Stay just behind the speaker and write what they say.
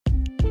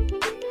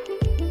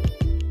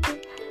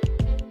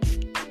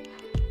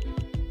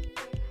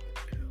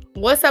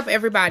What's up,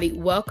 everybody?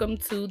 Welcome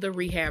to the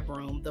Rehab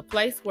Room, the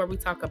place where we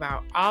talk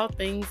about all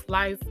things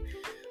life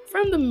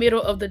from the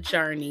middle of the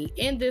journey.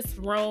 In this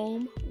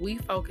room, we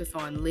focus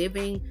on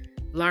living,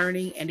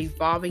 learning, and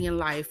evolving in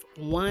life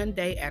one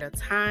day at a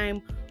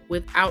time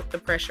without the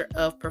pressure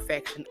of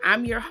perfection.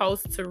 I'm your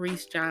host,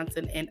 Therese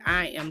Johnson, and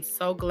I am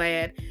so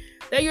glad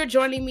that you're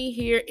joining me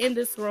here in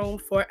this room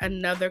for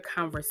another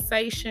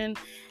conversation.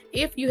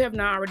 If you have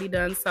not already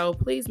done so,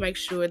 please make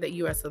sure that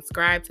you are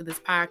subscribed to this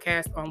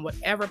podcast on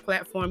whatever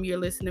platform you're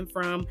listening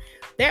from.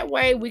 That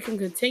way, we can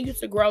continue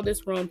to grow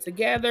this room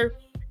together,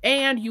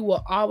 and you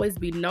will always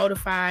be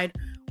notified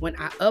when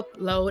I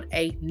upload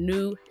a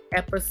new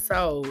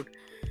episode.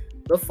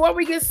 Before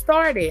we get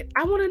started,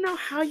 I want to know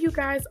how you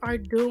guys are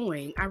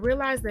doing. I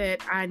realize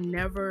that I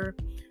never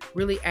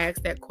really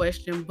asked that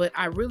question, but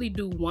I really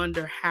do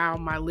wonder how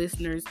my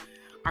listeners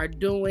are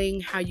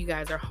doing, how you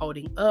guys are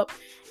holding up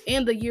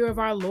in the year of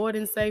our Lord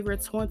and Savior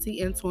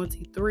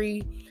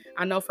 2023.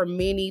 I know for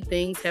many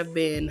things have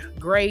been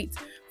great,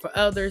 for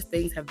others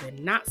things have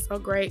been not so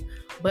great,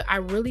 but I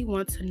really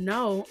want to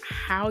know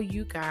how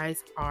you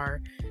guys are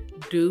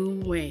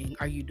doing.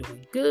 Are you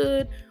doing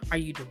good? Are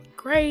you doing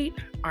great?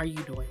 Are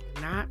you doing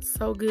not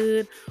so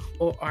good?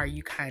 Or are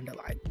you kind of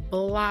like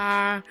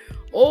blah?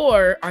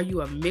 Or are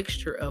you a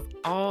mixture of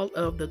all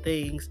of the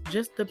things,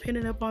 just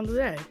depending upon the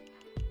day?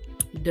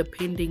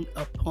 Depending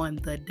upon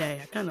the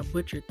day. I kind of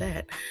butchered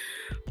that.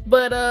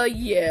 But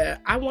yeah,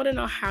 I want to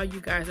know how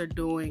you guys are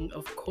doing.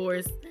 Of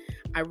course,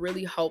 I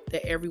really hope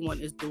that everyone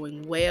is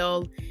doing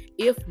well.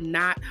 If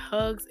not,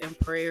 hugs and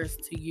prayers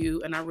to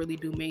you. And I really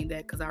do mean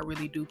that because I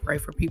really do pray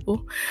for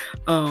people.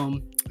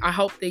 I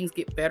hope things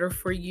get better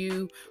for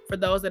you. For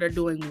those that are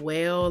doing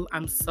well,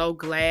 I'm so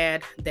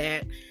glad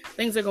that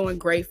things are going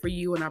great for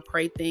you. And I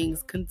pray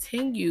things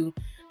continue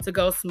to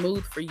go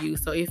smooth for you.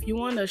 So if you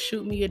want to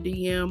shoot me a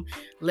DM,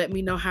 let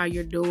me know how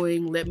you're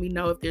doing. Let me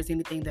know if there's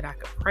anything that I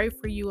could pray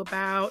for you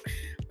about.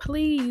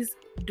 Please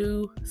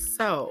do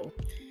so.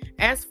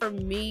 As for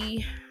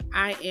me,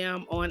 I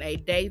am on a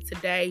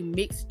day-to-day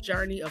mixed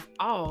journey of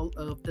all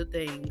of the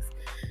things.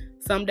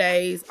 Some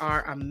days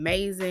are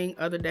amazing,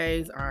 other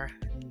days are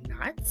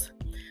not.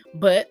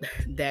 But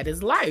that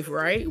is life,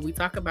 right? We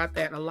talk about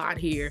that a lot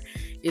here.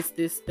 It's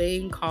this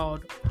thing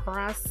called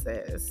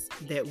process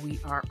that we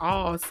are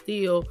all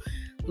still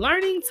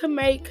learning to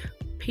make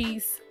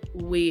peace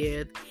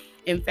with.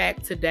 In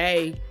fact,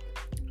 today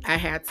I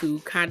had to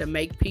kind of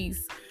make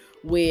peace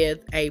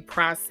with a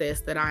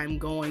process that I'm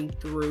going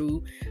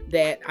through,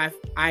 that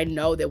I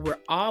know that we're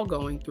all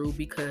going through,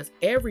 because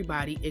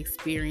everybody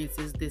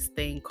experiences this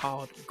thing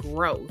called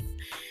growth.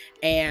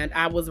 And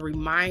I was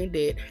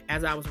reminded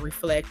as I was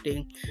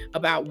reflecting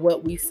about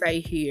what we say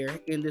here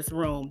in this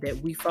room, that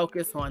we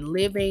focus on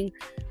living,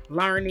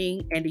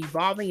 learning, and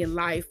evolving in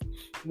life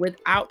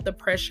without the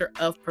pressure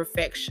of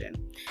perfection.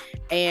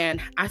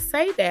 And I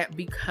say that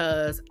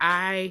because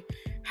I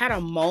had a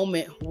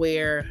moment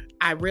where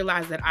I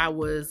realized that I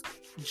was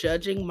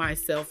judging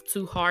myself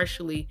too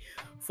harshly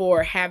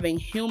for having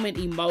human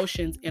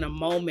emotions in a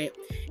moment,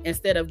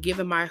 instead of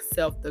giving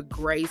myself the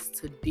grace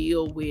to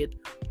deal with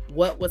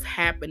what was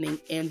happening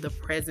in the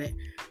present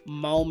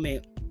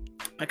moment.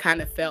 I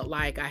kind of felt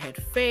like I had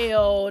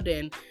failed,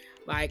 and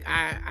like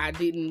I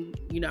didn't,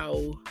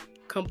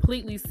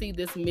 completely see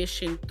this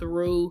mission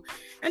through,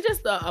 and just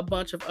a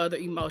bunch of other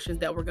emotions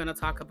that we're going to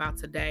talk about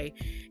today.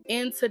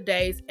 In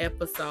today's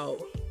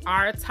episode,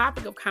 our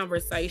topic of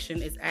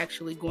conversation is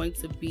actually going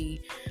to be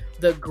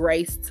the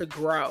grace to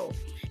grow.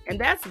 And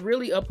that's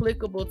really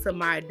applicable to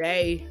my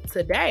day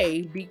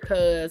today,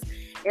 because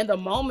in the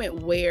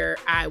moment where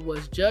I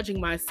was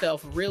judging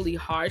myself really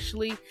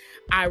harshly,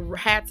 I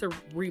had to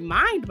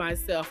remind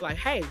myself, like,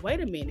 hey,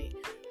 wait a minute.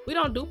 We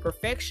don't do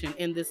perfection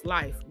in this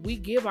life. We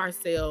give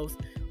ourselves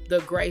the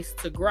grace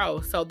to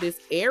grow. So this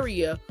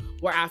area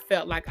where I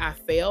felt like I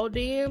failed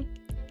in,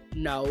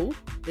 no,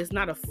 it's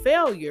not a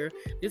failure.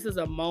 This is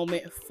a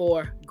moment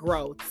for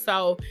growth.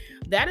 So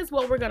that is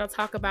what we're going to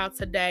talk about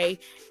today.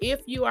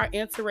 If you are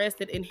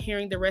interested in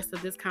hearing the rest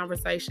of this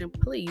conversation,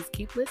 please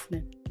keep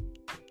listening.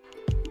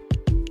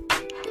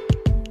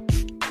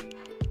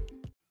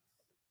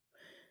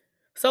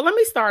 So let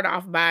me start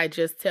off by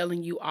just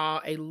telling you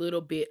all a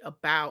little bit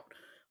about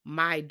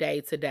my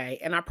day today.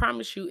 And I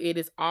promise you, it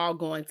is all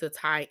going to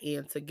tie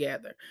in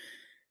together.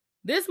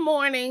 This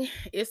morning,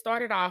 it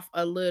started off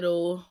a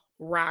little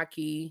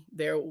rocky.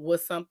 There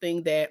was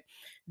something that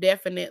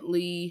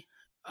definitely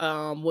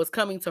was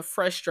coming to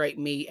frustrate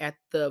me at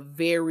the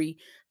very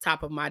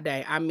top of my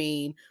day. I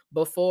mean,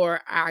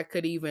 before I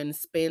could even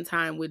spend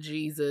time with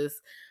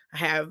Jesus,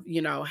 have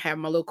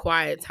my little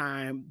quiet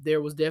time, there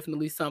was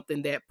definitely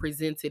something that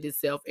presented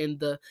itself in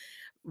the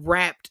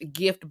wrapped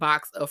gift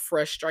box of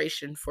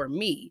frustration for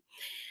me.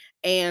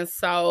 And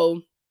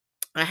so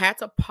I had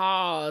to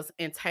pause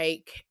and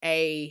take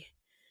a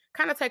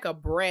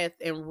breath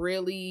and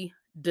really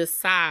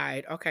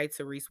decide, okay,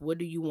 Therese, what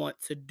do you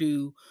want to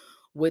do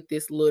with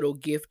this little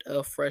gift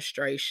of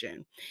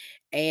frustration?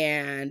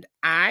 And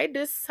I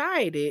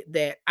decided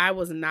that I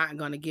was not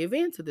going to give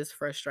in to this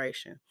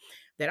frustration,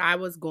 that I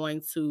was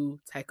going to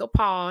take a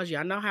pause.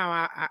 Y'all know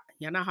how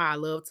I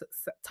love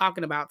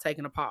talking about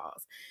taking a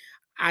pause.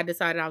 I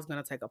decided I was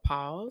going to take a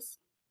pause.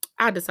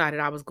 I decided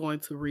I was going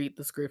to read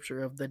the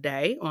scripture of the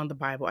day on the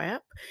Bible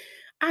app.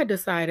 I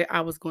decided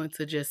I was going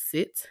to just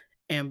sit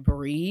and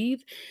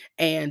breathe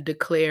and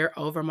declare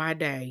over my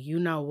day. You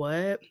know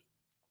what?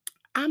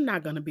 I'm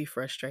not going to be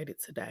frustrated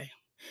today.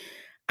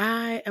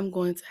 I am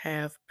going to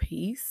have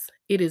peace.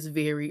 It is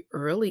very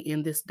early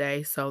in this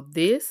day, so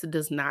this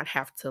does not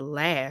have to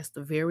last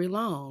very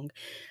long.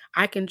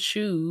 I can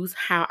choose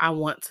how I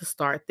want to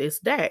start this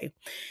day.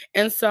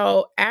 And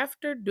so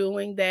after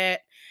doing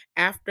that,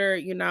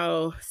 after,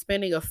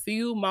 spending a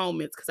few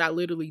moments, because I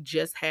literally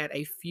just had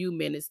a few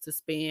minutes to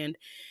spend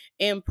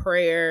in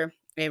prayer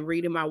and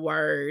reading my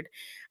word,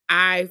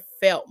 I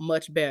felt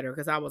much better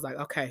because I was like,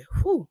 okay,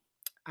 whew,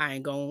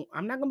 I'm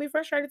not gonna be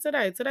frustrated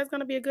today. Today's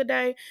gonna be a good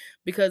day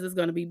because it's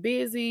gonna be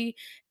busy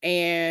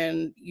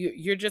and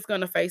you're just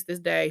gonna face this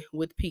day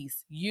with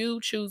peace.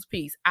 You choose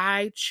peace.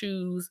 I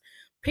choose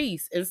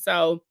peace. And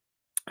so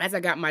as I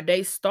got my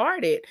day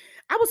started,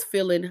 I was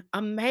feeling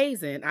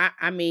amazing.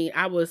 I mean,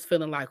 I was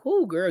feeling like,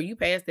 "Ooh, girl, you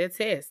passed that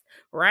test,"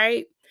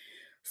 right?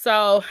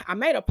 So I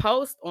made a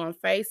post on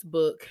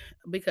Facebook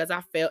because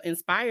I felt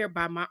inspired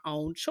by my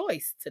own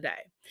choice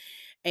today.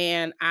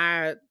 And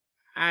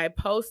I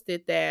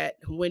posted that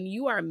when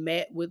you are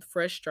met with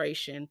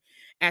frustration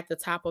at the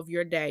top of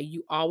your day,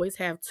 you always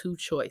have two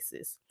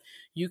choices.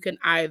 You can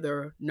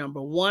either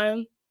number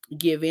 1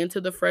 give in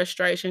to the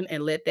frustration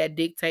and let that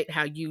dictate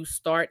how you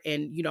start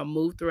and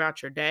move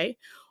throughout your day,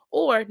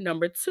 or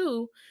number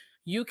 2,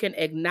 you can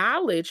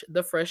acknowledge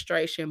the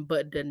frustration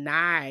but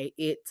deny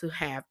it to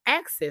have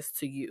access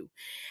to you.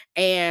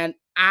 And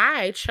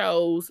I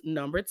chose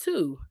number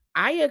 2.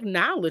 I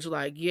acknowledge,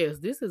 like, yes,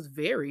 this is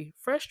very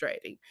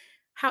frustrating.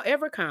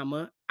 However,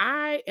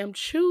 I am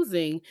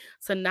choosing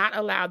to not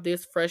allow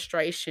this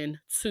frustration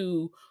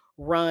to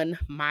run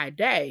my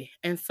day.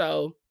 And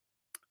so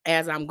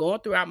as I'm going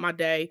throughout my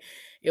day,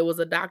 it was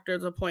a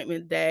doctor's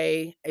appointment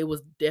day. It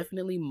was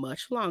definitely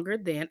much longer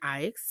than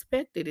I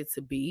expected it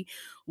to be,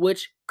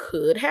 which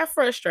could have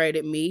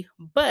frustrated me,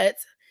 but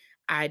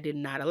I did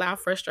not allow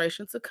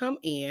frustration to come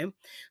in.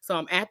 So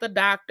I'm at the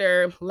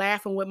doctor,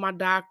 laughing with my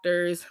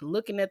doctors,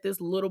 looking at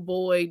this little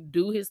boy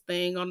do his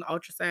thing on the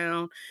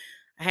ultrasound.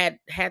 I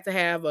had to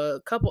have a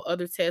couple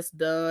other tests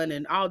done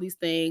and all these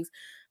things.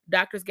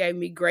 Doctors gave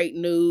me great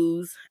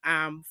news.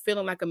 I'm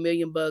feeling like a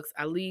million bucks.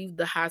 I leave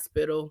the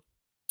hospital,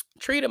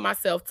 treated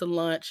myself to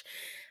lunch,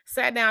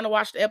 sat down to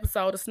watch the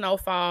episode of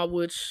Snowfall,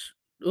 which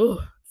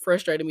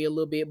frustrated me a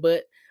little bit.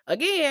 But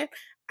again,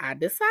 I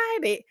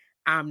decided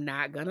I'm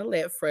not going to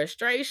let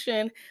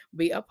frustration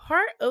be a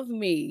part of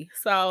me.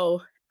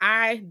 So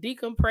I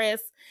decompress.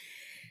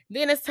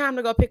 Then it's time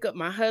to go pick up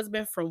my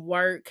husband from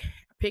work.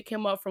 Pick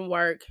him up from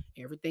work.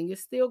 Everything is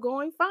still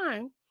going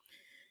fine.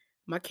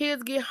 My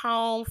kids get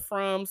home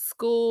from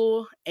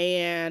school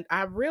and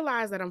I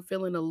realize that I'm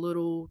feeling a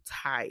little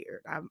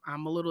tired.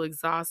 I'm a little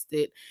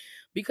exhausted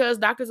because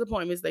doctor's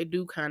appointments, they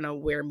do kind of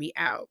wear me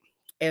out.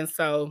 And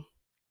so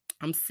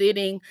I'm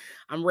sitting,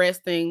 I'm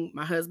resting.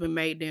 My husband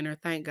made dinner,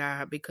 thank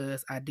God,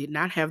 because I did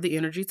not have the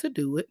energy to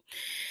do it.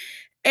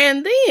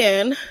 And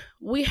then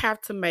we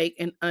have to make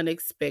an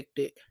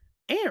unexpected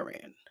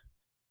errand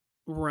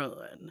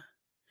run.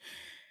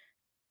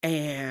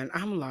 And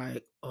I'm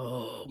like,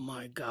 oh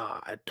my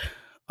God.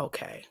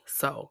 Okay.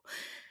 So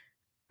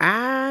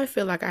I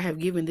feel like I have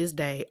given this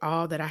day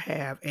all that I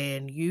have,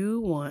 and you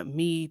want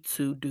me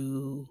to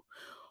do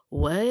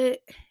what?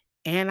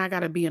 And I got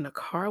to be in a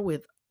car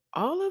with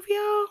all of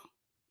y'all?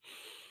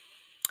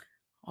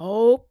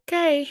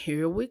 Okay,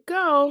 here we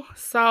go.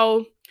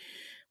 So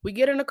we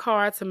get in the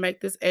car to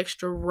make this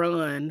extra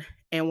run.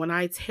 And when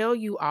I tell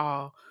you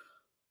all,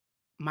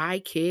 my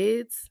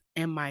kids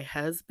and my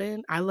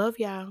husband, I love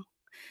y'all,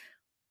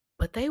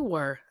 but they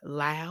were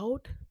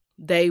loud.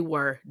 They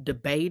were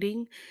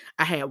debating.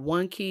 I had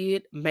one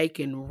kid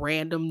making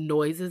random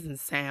noises and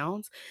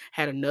sounds,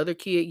 had another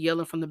kid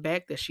yelling from the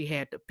back that she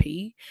had to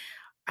pee.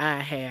 I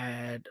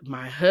had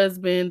my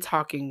husband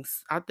talking,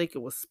 I think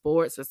it was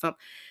sports or something.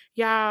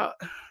 Y'all,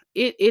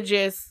 it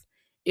just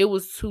it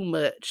was too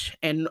much.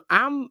 And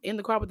I'm in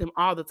the car with them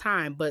all the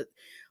time, but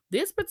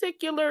this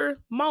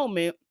particular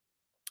moment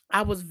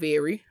I was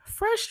very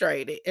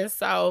frustrated. And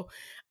so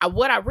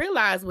what I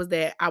realized was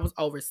that I was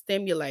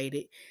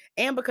overstimulated.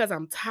 And because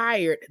I'm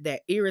tired,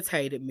 that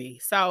irritated me.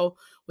 So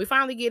we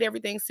finally get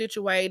everything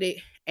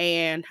situated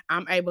and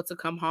I'm able to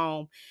come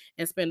home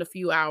and spend a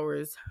few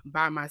hours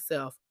by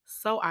myself.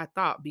 So I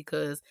thought,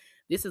 because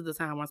this is the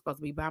time I'm supposed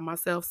to be by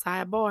myself,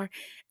 sidebar.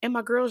 And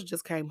my girls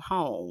just came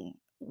home,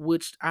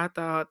 which I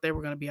thought they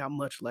were going to be out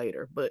much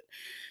later. But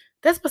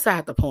that's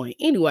beside the point.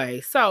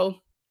 Anyway, so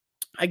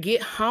I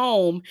get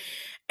home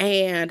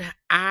and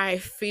I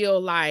feel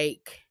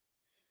like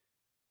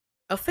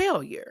a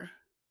failure.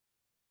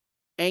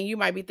 And you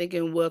might be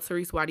thinking, well,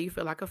 Therese, why do you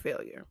feel like a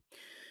failure?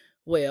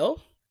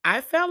 Well,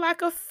 I felt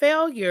like a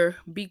failure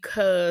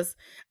because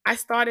I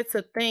started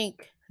to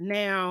think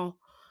now,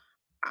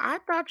 I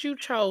thought you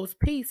chose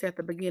peace at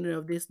the beginning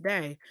of this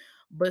day,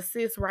 but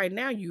sis, right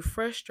now you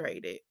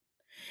frustrated.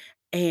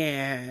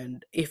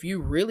 And if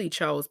you really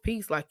chose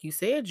peace like you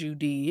said you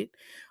did,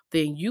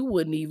 then you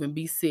wouldn't even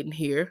be sitting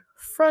here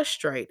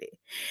frustrated.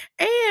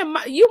 And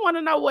you want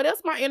to know what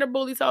else my inner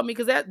bully told me?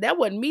 Because that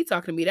wasn't me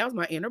talking to me, that was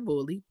my inner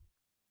bully.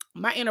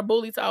 My inner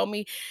bully told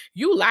me,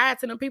 you lied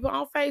to them people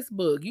on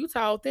Facebook. You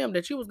told them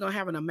that you was gonna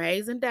have an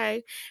amazing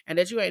day and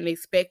that you ain't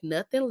expect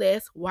nothing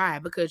less. Why?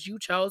 Because you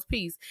chose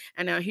peace.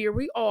 And now here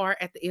we are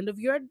at the end of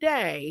your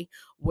day.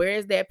 Where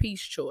is that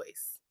peace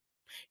choice?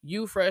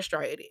 You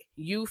frustrated.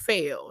 You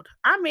failed.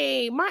 I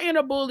mean, my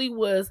inner bully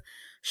was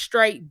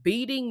straight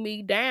beating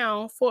me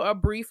down for a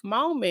brief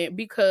moment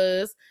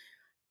because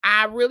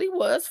I really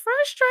was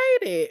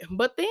frustrated.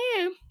 But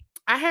then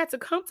I had to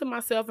come to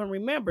myself and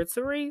remember,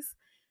 Therese,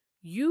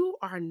 you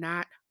are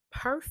not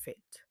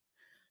perfect.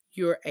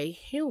 You're a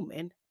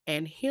human,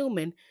 and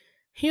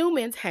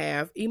humans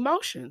have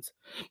emotions.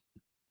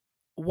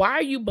 Why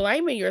are you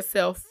blaming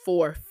yourself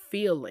for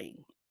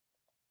feeling?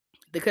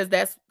 Because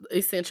that's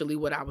essentially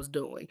what I was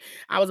doing.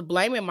 I was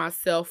blaming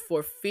myself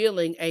for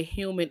feeling a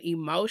human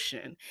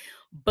emotion.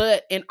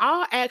 But in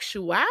all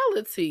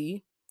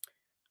actuality,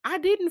 I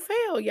didn't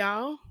fail,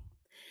 y'all.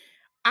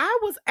 I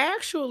was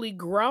actually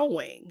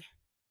growing.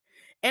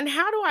 And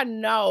how do I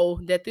know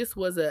that this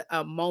was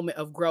a moment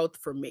of growth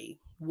for me?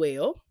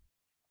 Well,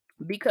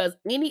 because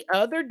any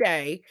other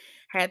day,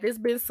 had this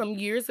been some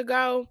years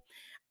ago,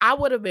 I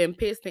would have been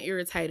pissed and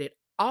irritated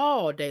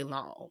all day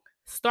long.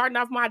 Starting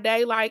off my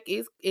day like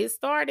it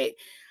started,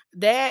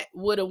 that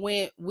would have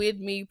went with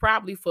me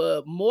probably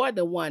for more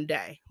than one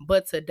day.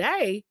 But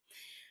today,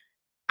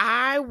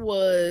 I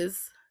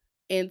was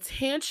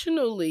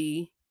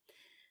intentionally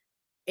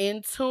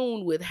in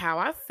tune with how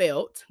I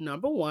felt,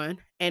 number 1,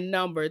 and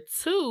number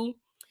 2,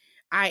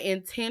 I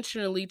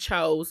intentionally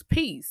chose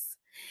peace.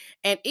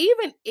 And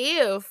even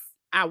if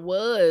I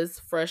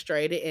was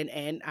frustrated,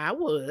 and I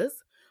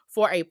was,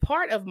 for a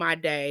part of my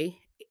day,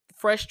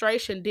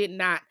 frustration did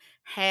not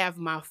have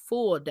my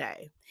full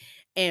day.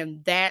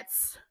 And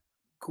that's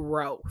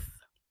growth.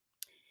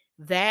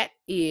 That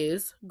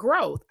is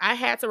growth. I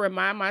had to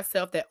remind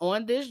myself that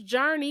on this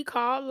journey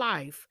called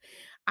life,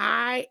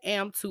 I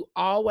am to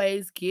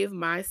always give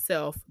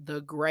myself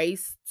the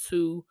grace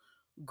to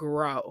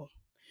grow.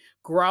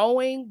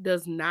 Growing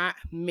does not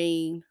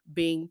mean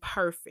being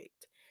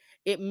perfect.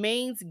 It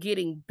means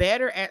getting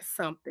better at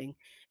something,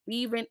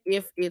 even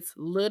if it's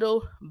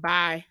little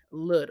by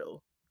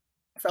little.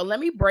 So let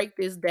me break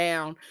this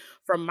down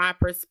from my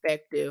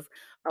perspective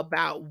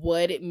about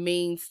what it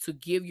means to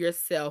give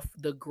yourself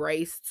the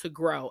grace to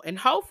grow. And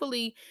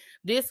hopefully,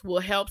 this will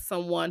help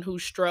someone who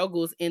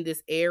struggles in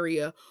this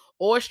area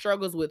or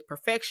struggles with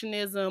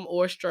perfectionism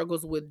or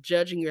struggles with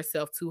judging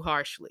yourself too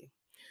harshly.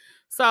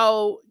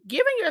 So,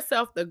 giving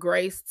yourself the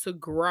grace to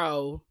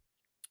grow,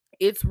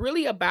 it's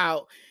really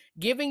about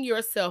giving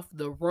yourself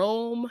the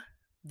room,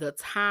 the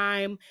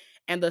time,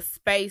 and the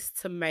space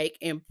to make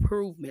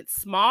improvements,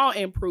 small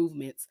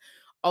improvements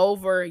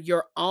over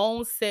your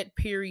own set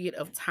period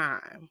of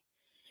time.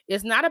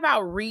 It's not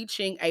about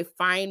reaching a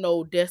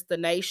final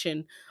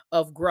destination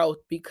of growth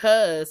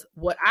because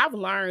what I've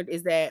learned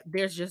is that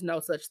there's just no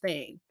such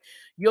thing.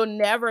 You'll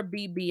never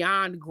be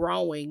beyond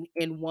growing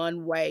in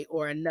one way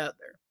or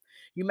another.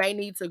 You may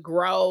need to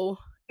grow,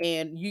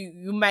 and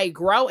you may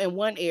grow in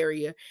one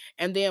area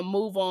and then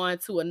move on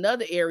to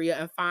another area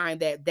and find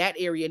that that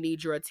area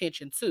needs your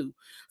attention too.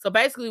 So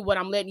basically what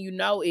I'm letting you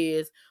know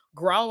is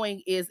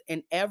growing is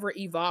an ever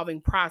evolving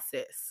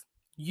process.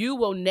 You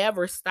will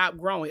never stop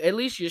growing. At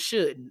least you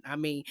shouldn't. I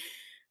mean,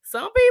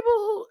 some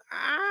people,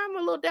 I'm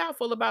a little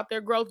doubtful about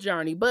their growth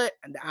journey, but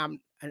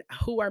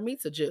who are me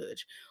to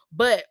judge?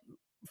 But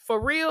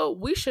for real,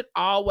 we should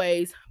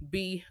always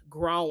be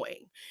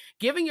growing.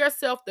 Giving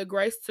yourself the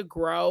grace to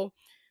grow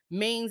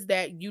means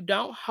that you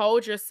don't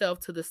hold yourself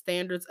to the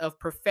standards of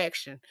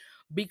perfection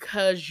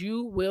because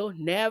you will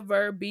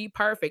never be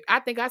perfect.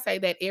 I think I say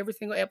that every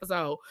single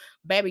episode.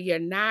 Baby, you're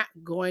not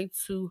going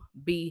to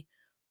be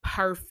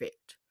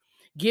perfect.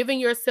 Giving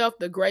yourself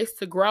the grace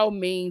to grow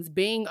means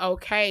being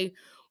okay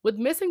with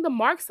missing the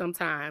mark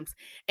sometimes.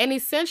 And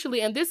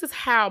essentially, and this is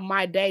how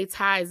my day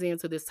ties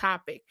into this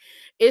topic.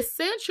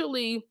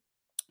 Essentially,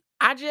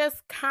 I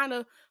just kind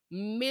of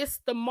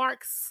missed the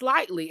mark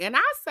slightly. And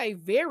I say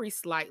very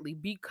slightly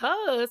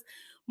because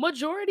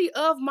majority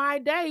of my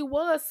day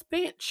was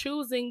spent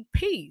choosing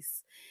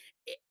peace.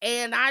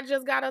 And I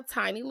just got a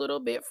tiny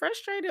little bit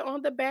frustrated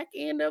on the back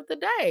end of the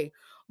day.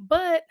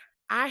 But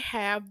I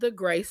have the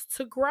grace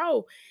to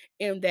grow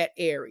in that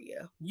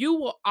area. You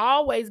will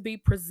always be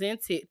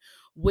presented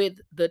with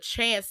the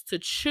chance to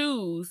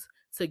choose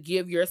to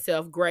give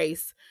yourself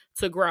grace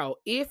to grow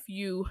if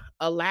you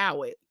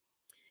allow it.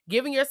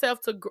 Giving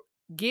yourself to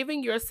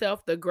giving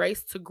yourself the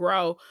grace to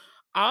grow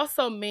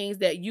also means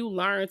that you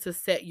learn to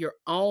set your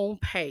own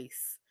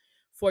pace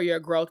for your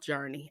growth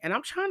journey. And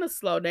I'm trying to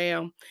slow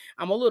down.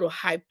 I'm a little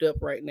hyped up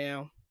right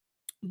now.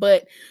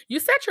 But you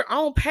set your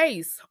own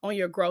pace on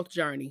your growth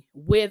journey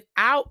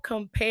without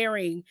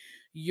comparing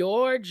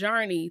your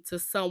journey to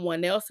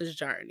someone else's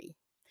journey.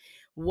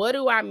 What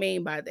do I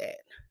mean by that?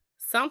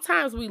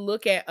 Sometimes we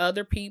look at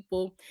other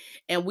people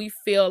and we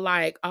feel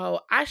like,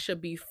 oh, I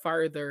should be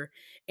further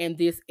in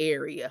this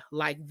area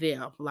like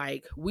them.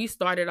 Like we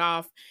started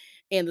off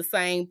in the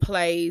same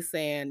place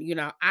and,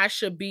 I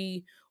should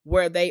be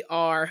where they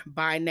are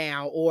by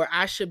now, or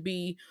I should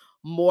be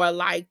more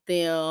like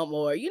them,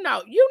 or,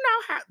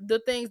 how the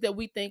things that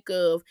we think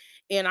of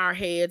in our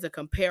heads and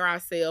compare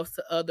ourselves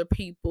to other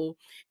people.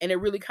 And it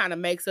really kind of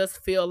makes us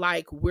feel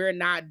like we're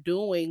not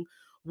doing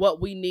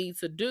what we need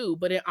to do.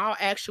 But in all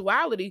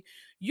actuality,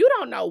 you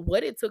don't know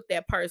what it took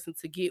that person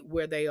to get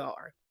where they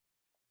are.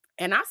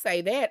 And I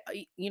say that,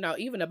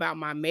 even about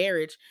my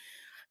marriage,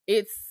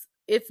 it's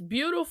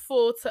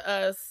beautiful to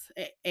us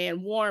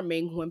and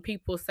warming when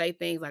people say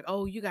things like,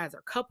 "Oh, you guys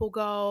are couple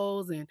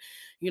goals and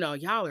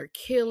y'all are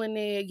killing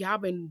it. Y'all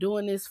been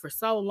doing this for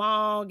so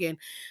long and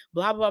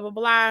blah blah blah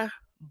blah."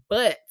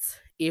 But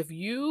if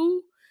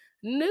you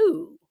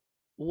knew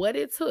what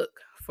it took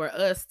for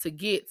us to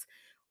get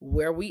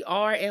where we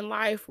are in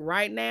life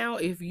right now,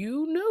 if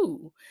you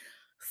knew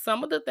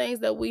some of the things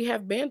that we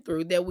have been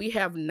through that we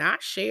have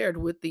not shared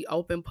with the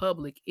open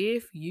public,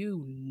 if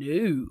you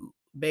knew,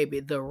 baby,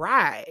 the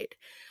ride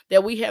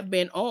that we have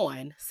been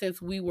on since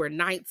we were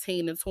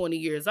 19 and 20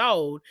 years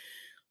old,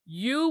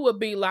 you would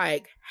be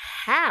like,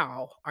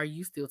 how are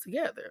you still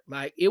together?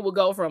 Like it would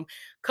go from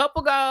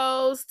couple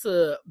goals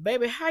to,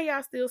 baby, how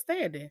y'all still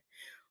standing?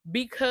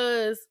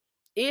 Because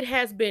it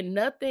has been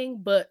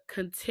nothing but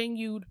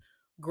continued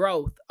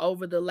growth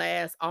over the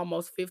last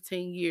almost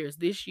 15 years.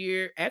 This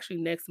year,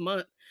 actually next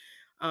month,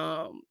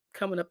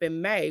 coming up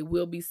in May,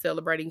 we'll be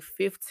celebrating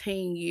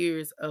 15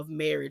 years of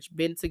marriage,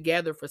 been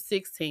together for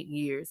 16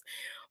 years.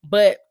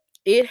 But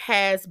it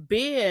has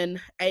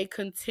been a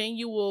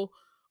continual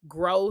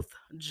growth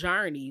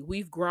journey.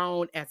 We've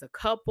grown as a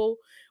couple,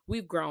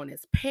 we've grown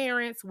as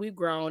parents, we've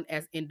grown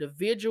as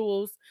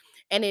individuals,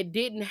 and it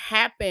didn't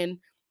happen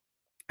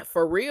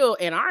for real.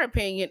 In our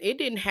opinion, it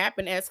didn't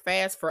happen as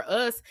fast for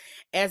us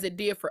as it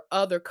did for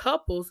other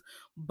couples,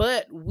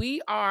 but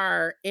we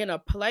are in a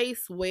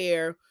place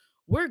where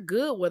we're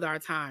good with our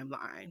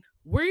timeline.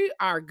 We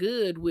are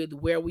good with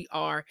where we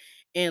are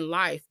in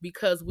life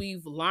because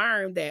we've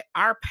learned that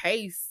our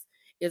pace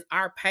is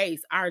our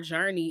pace, our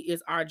journey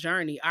is our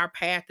journey, our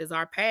path is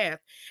our path.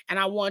 And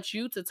I want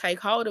you to take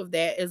hold of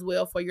that as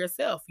well for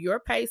yourself. Your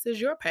pace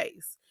is your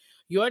pace,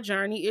 your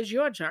journey is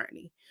your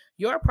journey,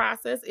 your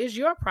process is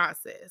your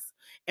process.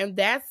 And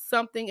that's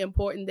something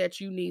important that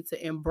you need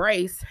to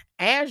embrace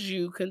as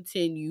you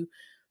continue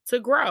to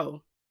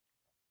grow.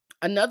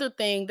 Another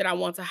thing that I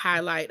want to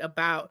highlight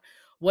about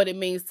what it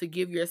means to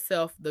give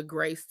yourself the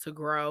grace to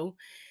grow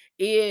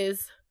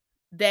is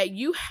that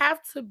you have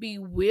to be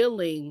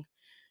willing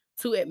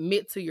to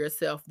admit to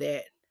yourself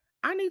that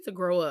I need to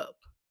grow up.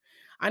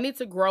 I need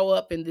to grow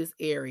up in this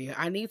area.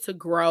 I need to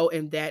grow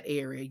in that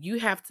area. You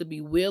have to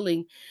be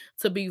willing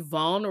to be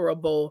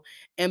vulnerable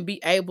and be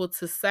able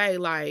to say,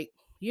 like,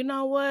 you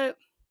know what?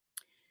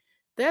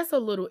 That's a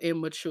little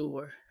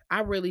immature. I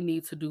really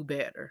need to do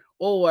better.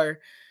 Or,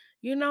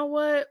 you know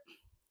what?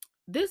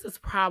 This is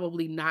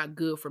probably not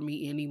good for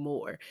me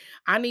anymore.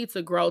 I need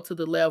to grow to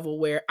the level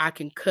where I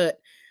can cut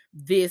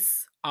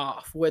this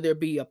off, whether it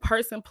be a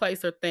person,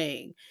 place, or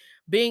thing.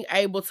 Being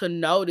able to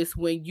notice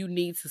when you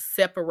need to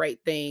separate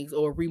things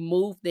or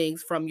remove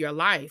things from your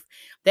life,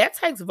 that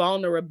takes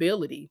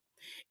vulnerability.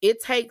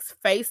 It takes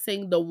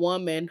facing the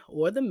woman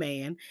or the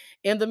man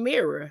in the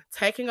mirror,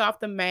 taking off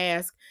the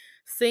mask,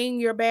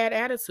 seeing your bad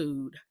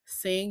attitude,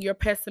 seeing your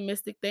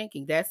pessimistic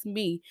thinking. That's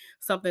me,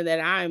 something that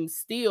I'm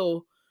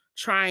still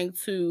trying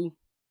to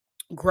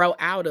grow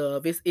out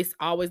of. It's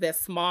always that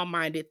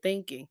small-minded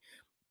thinking.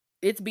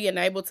 It's being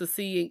able to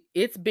see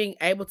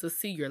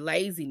your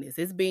laziness.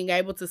 It's being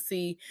able to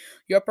see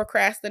your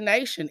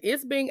procrastination.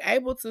 It's being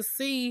able to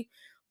see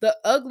the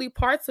ugly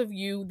parts of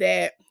you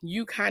that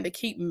you kind of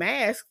keep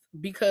masked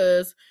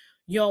because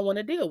you don't want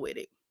to deal with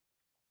it.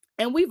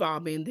 And we've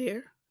all been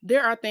there.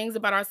 There are things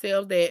about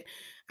ourselves that,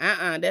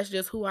 that's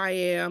just who I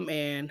am,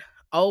 and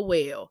oh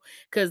well.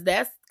 Because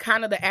that's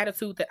kind of the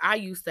attitude that I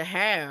used to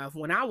have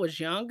when I was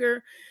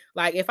younger.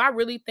 Like, if I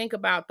really think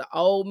about the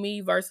old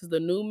me versus the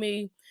new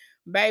me,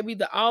 baby,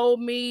 the old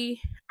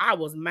me, I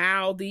was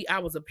mouthy, I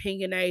was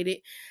opinionated,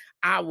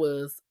 I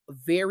was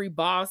very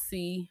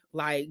bossy,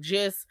 like,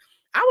 just,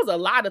 I was a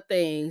lot of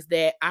things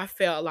that I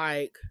felt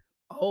like,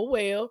 oh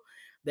well,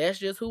 that's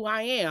just who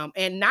I am.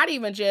 And not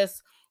even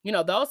just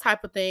those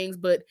type of things,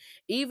 but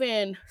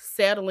even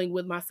settling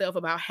with myself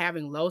about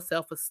having low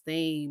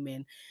self-esteem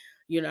and,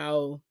 you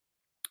know,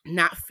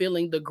 not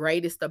feeling the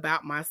greatest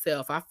about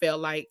myself. I felt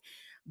like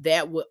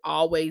that would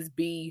always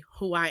be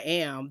who I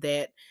am.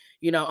 That,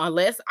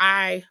 unless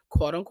I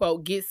quote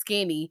unquote get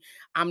skinny,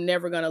 I'm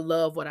never going to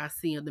love what I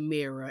see in the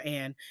mirror.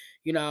 And,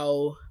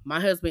 my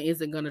husband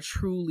isn't going to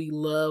truly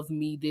love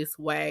me this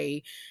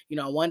way.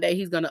 One day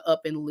he's going to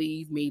up and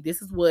leave me.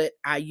 This is what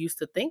I used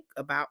to think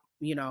about,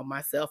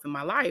 myself in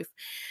my life,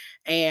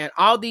 and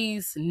all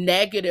these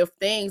negative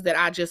things that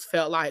I just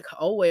felt like,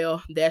 oh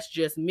well, that's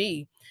just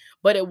me.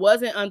 But it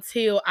wasn't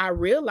until I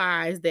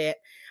realized that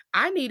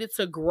I needed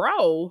to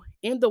grow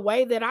in the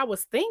way that I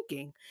was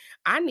thinking.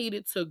 I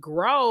needed to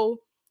grow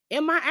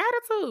in my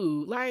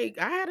attitude. Like,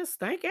 I had a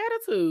stank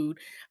attitude.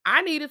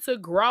 I needed to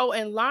grow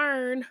and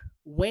learn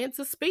when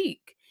to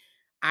speak.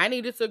 I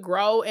needed to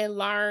grow and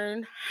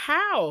learn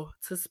how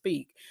to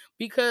speak,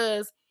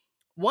 because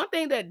one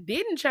thing that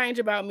didn't change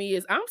about me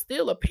is I'm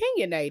still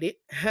opinionated,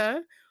 huh?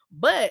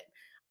 But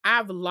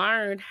I've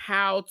learned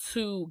how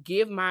to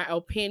give my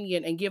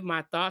opinion and give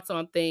my thoughts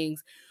on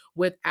things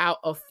without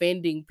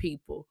offending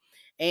people.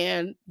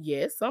 And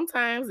yes,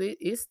 sometimes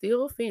it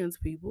still offends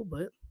people,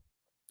 but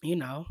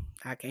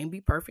I can't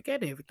be perfect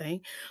at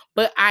everything,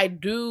 but I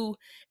do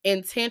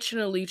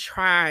intentionally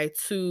try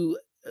to,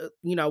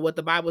 what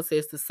the Bible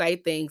says, to say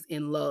things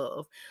in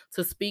love,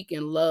 to speak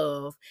in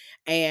love.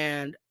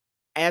 And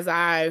as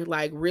I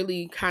like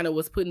really kind of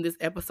was putting this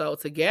episode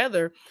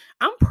together,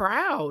 I'm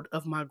proud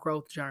of my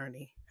growth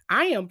journey.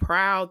 I am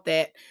proud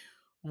that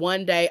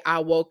one day I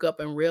woke up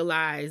and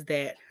realized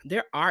that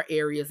there are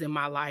areas in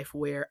my life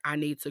where I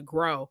need to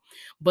grow,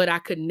 but I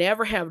could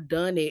never have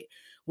done it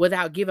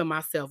without giving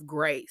myself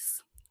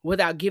grace,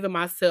 without giving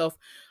myself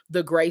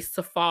the grace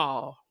to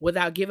fall,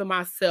 without giving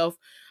myself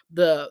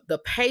the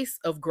pace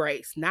of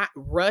grace, not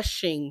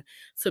rushing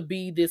to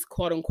be this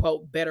quote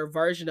unquote better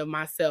version of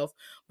myself,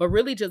 but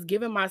really just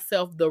giving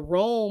myself the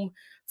room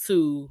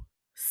to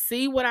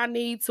see what I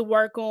need to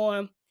work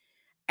on,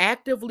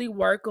 actively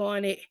work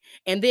on it,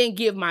 and then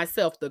give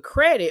myself the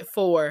credit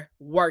for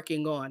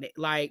working on it.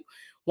 Like,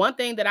 one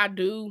thing that I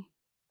do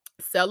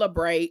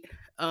celebrate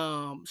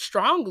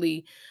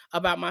strongly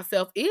about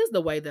myself is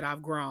the way that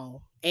I've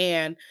grown.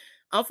 And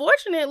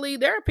unfortunately,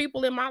 there are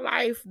people in my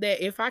life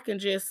that, if I can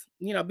just,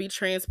 be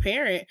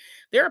transparent,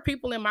 there are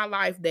people in my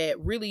life that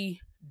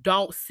really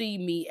don't see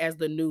me as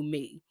the new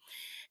me.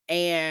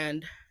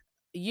 And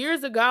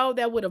years ago,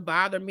 that would have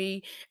bothered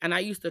me, and I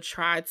used to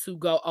try to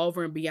go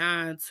over and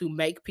beyond to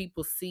make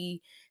people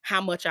see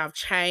how much I've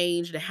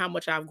changed and how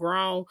much I've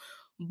grown.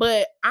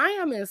 But I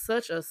am in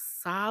such a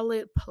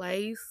solid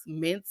place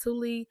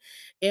mentally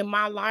in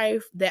my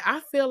life that I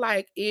feel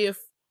like if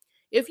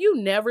you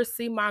never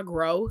see my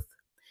growth,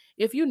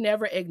 if you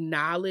never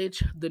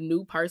acknowledge the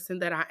new person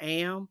that I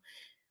am,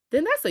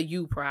 then that's a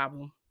you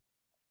problem.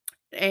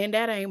 And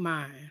that ain't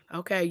mine.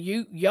 Okay.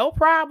 Your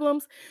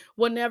problems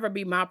will never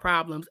be my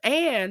problems.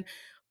 And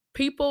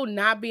people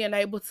not being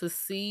able to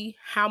see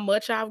how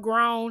much I've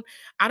grown,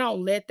 I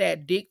don't let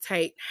that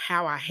dictate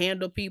how I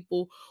handle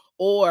people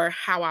or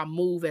how I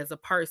move as a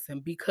person,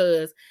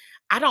 because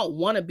I don't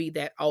want to be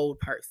that old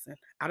person.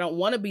 I don't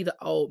want to be the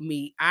old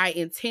me. I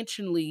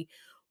intentionally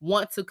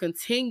want to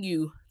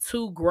continue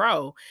to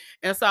grow.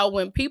 And so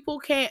when people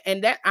can't,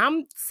 and that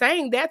I'm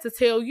saying that to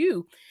tell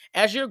you,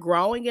 as you're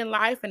growing in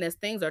life and as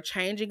things are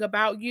changing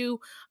about you,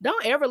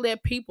 don't ever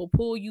let people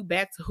pull you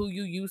back to who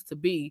you used to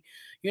be.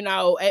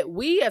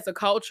 We as a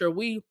culture,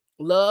 we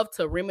love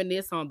to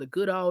reminisce on the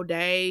good old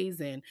days,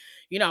 and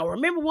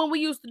remember when we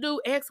used to do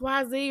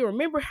XYZ,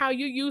 remember how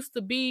you used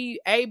to be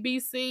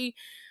ABC.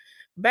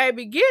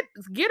 Baby,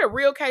 get a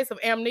real case of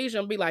amnesia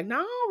and be like, no, I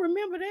don't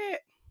remember that.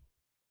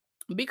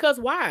 Because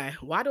why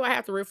do I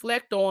have to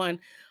reflect on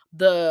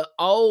the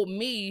old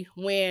me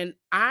when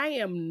I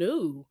am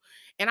new?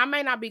 And I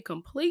may not be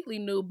completely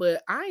new,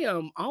 but I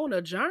am on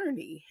a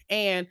journey.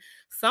 And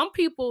some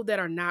people that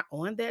are not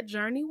on that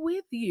journey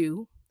with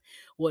you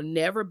will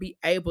never be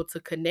able to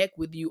connect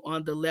with you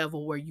on the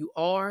level where you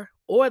are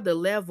or the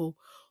level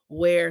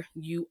where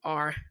you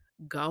are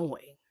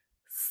going.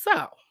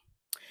 So,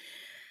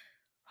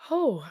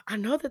 I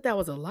know that that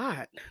was a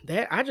lot.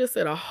 That I just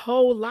said a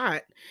whole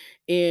lot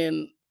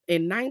in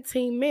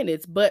 19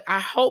 minutes, but I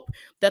hope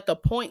that the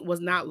point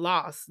was not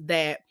lost,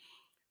 that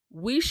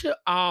we should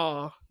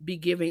all be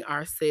giving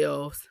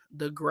ourselves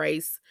the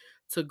grace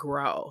to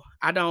grow.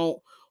 I don't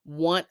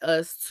want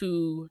us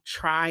to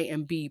try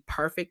and be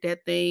perfect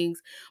at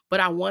things, but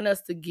I want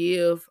us to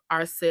give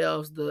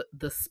ourselves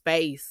the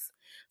space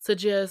to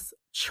just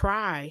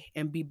try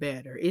and be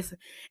better.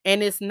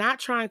 It's not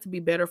trying to be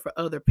better for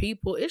other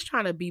people. It's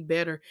trying to be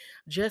better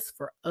just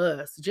for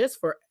us, just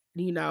for,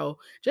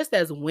 just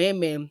as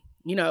women,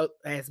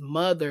 as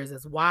mothers,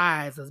 as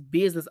wives, as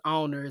business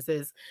owners,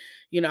 as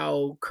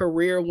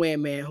career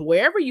women,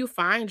 wherever you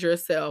find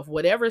yourself,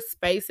 whatever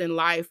space in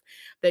life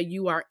that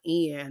you are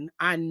in,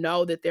 I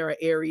know that there are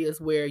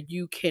areas where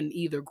you can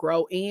either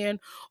grow in,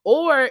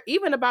 or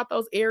even about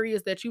those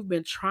areas that you've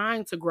been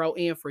trying to grow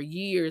in for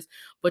years,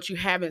 but you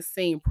haven't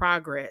seen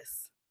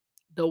progress.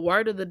 The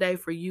word of the day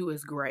for you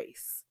is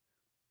grace.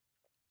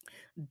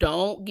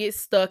 Don't get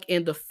stuck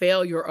in the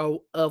failure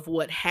of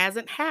what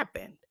hasn't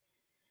happened,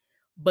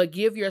 but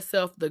give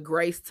yourself the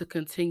grace to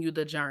continue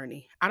the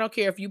journey. I don't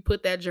care if you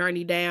put that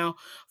journey down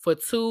for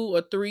 2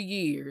 or 3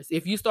 years.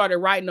 If you started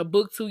writing a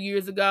book 2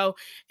 years ago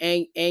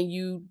and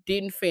you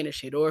didn't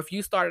finish it, or if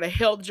you started a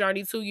health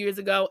journey 2 years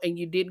ago and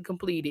you didn't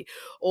complete it,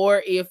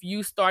 or if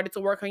you started to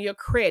work on your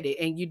credit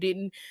and you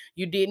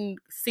didn't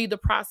see the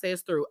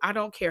process through. I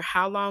don't care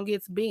how long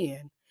it's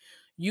been.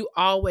 You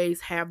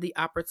always have the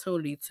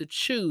opportunity to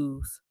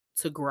choose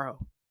to grow.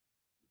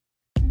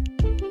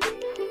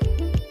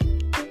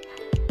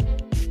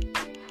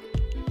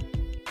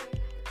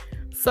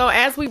 So,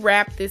 as we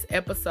wrap this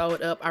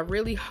episode up, I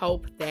really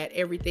hope that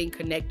everything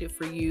connected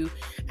for you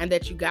and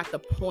that you got the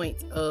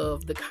point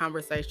of the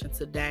conversation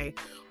today,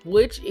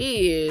 which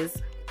is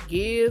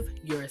give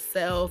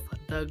yourself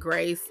the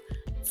grace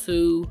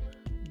to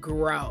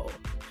grow.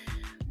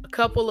 A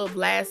couple of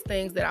last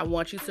things that I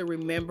want you to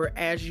remember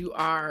as you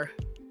are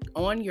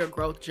on your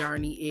growth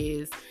journey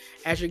is,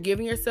 as you're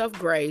giving yourself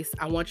grace,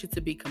 I want you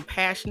to be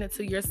compassionate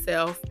to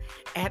yourself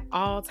at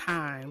all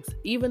times.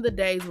 Even the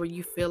days where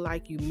you feel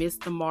like you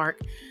missed the mark,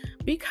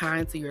 be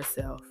kind to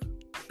yourself.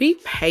 Be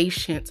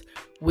patient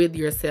with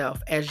yourself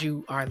as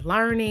you are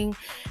learning,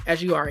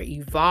 as you are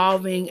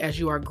evolving, as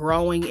you are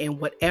growing in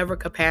whatever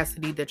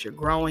capacity that you're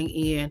growing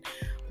in.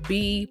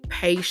 Be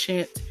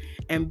patient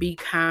and be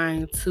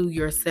kind to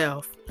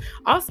yourself.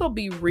 Also,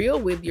 be real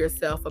with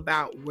yourself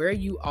about where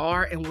you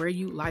are and where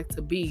you like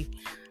to be.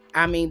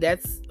 I mean,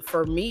 that's,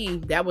 for me,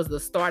 that was the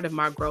start of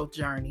my growth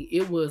journey.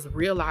 It was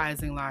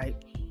realizing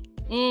like,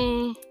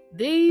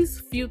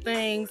 these few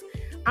things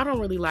I don't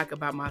really like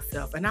about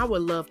myself, and I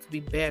would love to be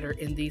better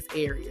in these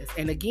areas.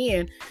 And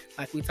again,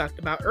 like we talked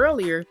about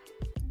earlier,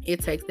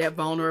 it takes that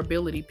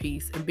vulnerability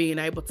piece and being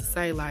able to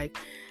say like,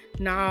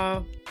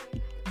 nah,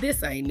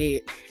 this ain't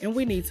it, and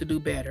we need to do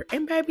better.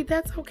 And baby,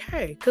 that's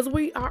okay, because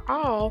we are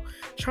all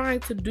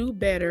trying to do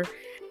better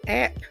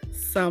at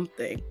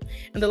something.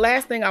 And the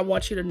last thing I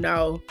want you to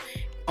know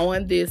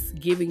on this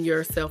giving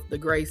yourself the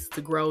grace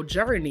to grow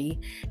journey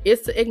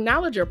is to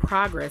acknowledge your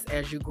progress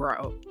as you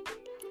grow.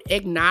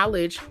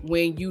 Acknowledge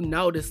when you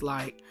notice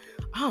like,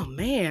 oh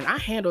man, I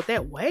handled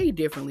that way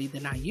differently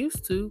than I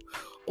used to,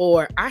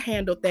 or I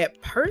handled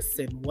that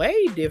person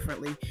way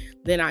differently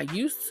than I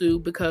used to,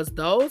 because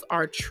those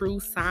are true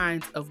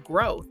signs of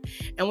growth.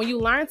 And when you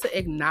learn to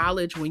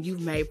acknowledge when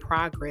you've made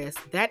progress,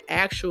 that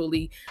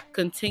actually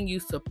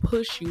continues to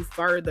push you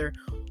further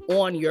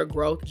on your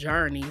growth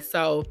journey.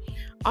 So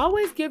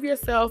always give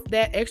yourself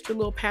that extra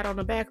little pat on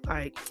the back,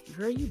 like,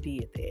 girl, you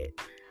did that.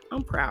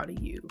 I'm proud of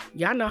you.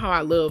 Y'all know how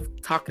I love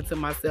talking to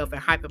myself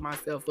and hyping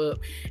myself up.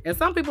 And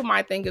some people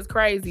might think it's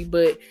crazy,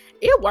 but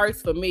it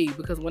works for me,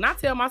 because when I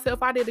tell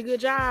myself I did a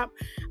good job,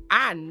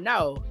 I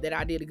know that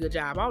I did a good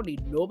job. I don't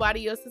need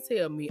nobody else to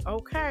tell me.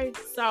 Okay,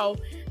 so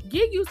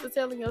get used to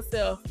telling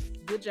yourself,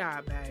 good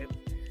job, babe.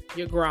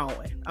 You're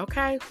growing.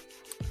 Okay.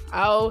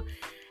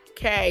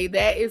 Okay,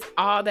 that is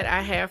all that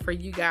I have for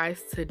you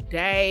guys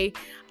today.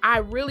 I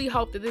really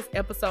hope that this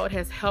episode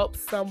has helped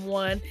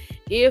someone.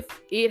 If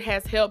it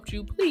has helped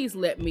you, please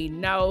let me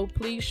know.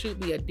 Please shoot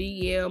me a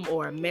DM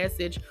or a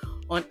message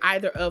on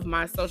either of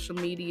my social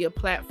media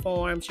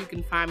platforms. You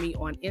can find me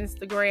on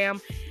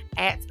Instagram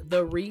at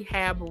The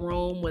Rehab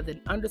Room with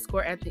an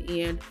underscore at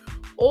the end,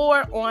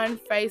 or on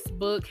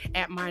Facebook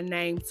at my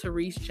name,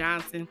 Therese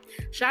Johnson.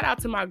 Shout out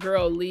to my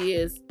girl,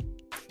 Liz.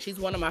 She's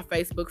one of my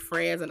Facebook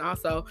friends and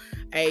also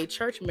a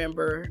church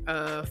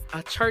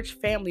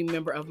family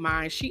member of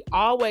mine. She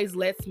always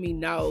lets me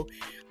know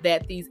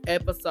that these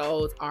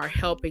episodes are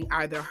helping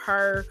either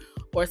her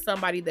or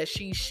somebody that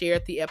she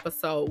shared the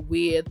episode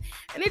with.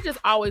 And it just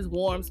always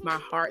warms my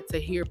heart to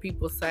hear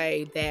people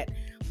say that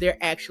they're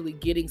actually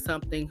getting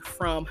something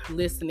from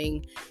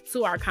listening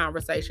to our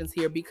conversations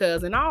here,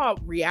 because in all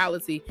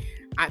reality,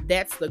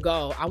 that's the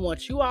goal. I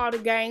want you all to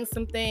gain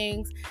some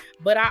things,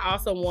 but I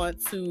also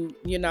want to,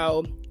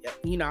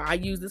 I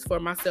use this for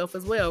myself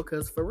as well,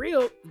 because for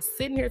real,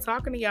 sitting here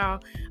talking to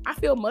y'all, I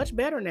feel much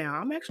better now.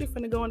 I'm actually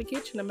finna go in the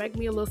kitchen and make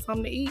me a little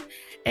something to eat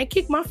and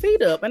kick my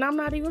feet up, and I'm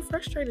not even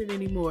frustrated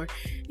anymore,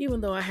 even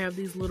though I have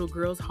these little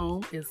girls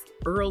home. It's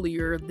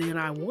earlier than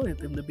I wanted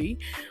them to be.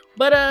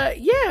 But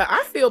yeah,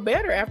 I feel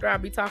better after I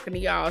be talking to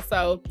y'all.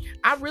 So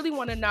I really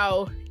want to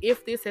know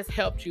if this has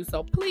helped you.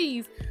 So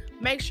please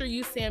make sure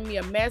you send me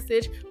a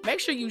message.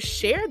 Make sure you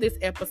share this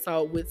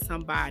episode with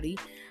somebody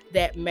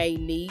that may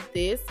need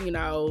this.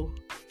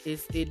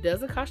 It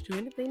doesn't cost you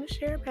anything to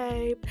share,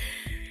 babe.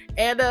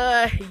 And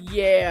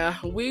yeah,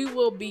 we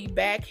will be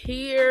back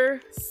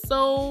here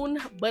soon.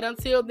 But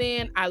until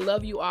then, I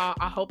love you all.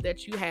 I hope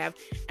that you have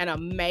an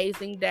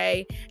amazing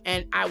day,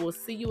 and I will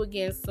see you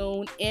again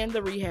soon in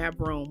the rehab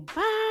room.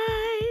 Bye.